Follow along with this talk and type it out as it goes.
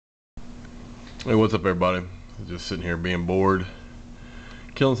Hey, what's up everybody? Just sitting here being bored,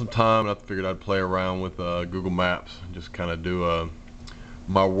 killing some time, and I figured I'd play around with Google Maps and just kind of do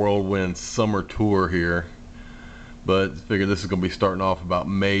my whirlwind summer tour here. But I figured this is going to be starting off about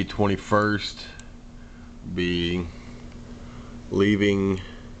May 21st. Be leaving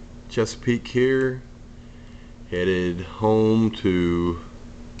Chesapeake here, headed home to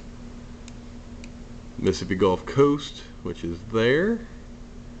Mississippi Gulf Coast, which is there.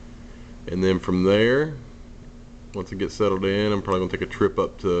 And then from there, once I get settled in, I'm probably going to take a trip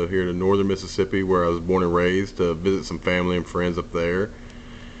up to here to northern Mississippi where I was born and raised to visit some family and friends up there.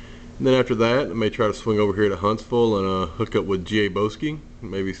 And then after that, I may try to swing over here to Huntsville and hook up with G.A. Boski.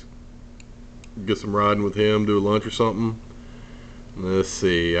 Maybe get some riding with him, do a lunch or something. Let's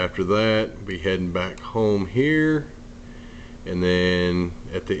see, after that, be heading back home here. And then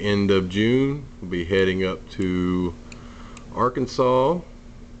at the end of June, we'll be heading up to Arkansas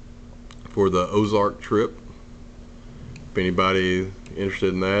for the Ozark trip. If anybody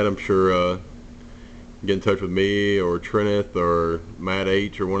interested in that, I'm sure get in touch with me or Trinith or Matt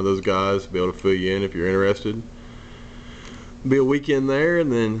H or one of those guys to be able to fill you in if you're interested. Be a weekend there,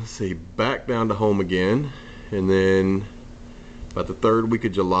 and then let's see, back down to home again, and then about the third week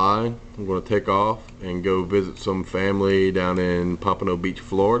of July I'm going to take off and go visit some family down in Pompano Beach,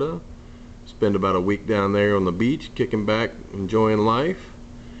 Florida. Spend about a week down there on the beach, kicking back, enjoying life.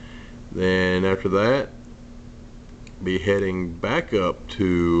 Then after that, be heading back up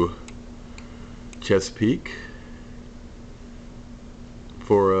to Chesapeake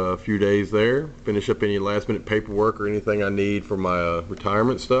for a few days there, finish up any last minute paperwork or anything I need for my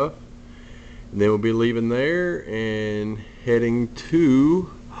retirement stuff. And then we'll be leaving there and heading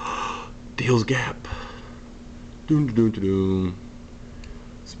to Deals Gap.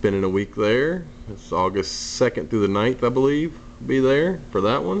 Spending a week there. It's August 2nd through the 9th, I believe. Be there for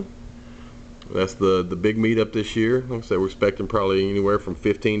that one. That's the big meetup this year. Like I said, we're expecting probably anywhere from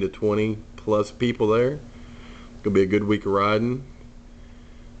 15 to 20 plus people there. It's gonna be a good week of riding.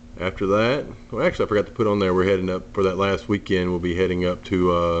 After that, well, actually I forgot to put on there, we're heading up for that last weekend. We'll be heading up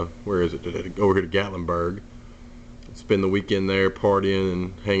to where is it? Over here to Gatlinburg. Spend the weekend there partying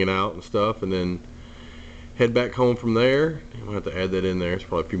and hanging out and stuff, and then head back home from there. We'll have to add that in there. It's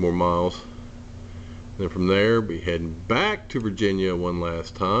probably a few more miles. And then from there, be heading back to Virginia one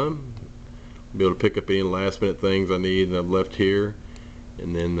last time. Be able to pick up any last minute things I need and I've left here,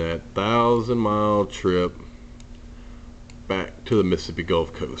 and then that 1,000-mile trip back to the Mississippi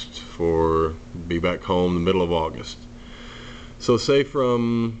Gulf Coast for be back home the middle of August. So say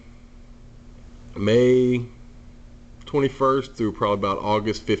from May 21st through probably about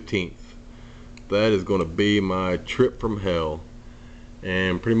August 15th, that is going to be my trip from hell.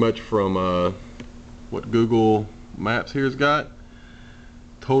 And pretty much from what Google Maps here's got,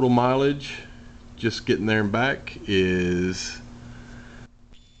 total mileage just getting there and back is,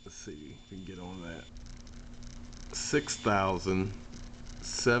 let's see if we can get on that,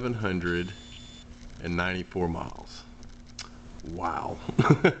 6,794 miles. Wow.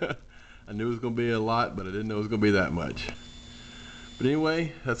 I knew it was going to be a lot, but I didn't know it was going to be that much. But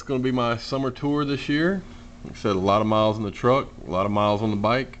anyway, that's going to be my summer tour this year. Like I said, a lot of miles in the truck, a lot of miles on the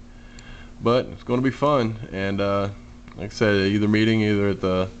bike, but it's going to be fun. And like I said, either at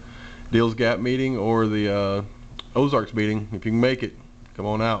the Deals Gap meeting or the Ozarks meeting. If you can make it, come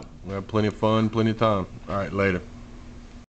on out. We'll have plenty of fun, plenty of time. All right, later.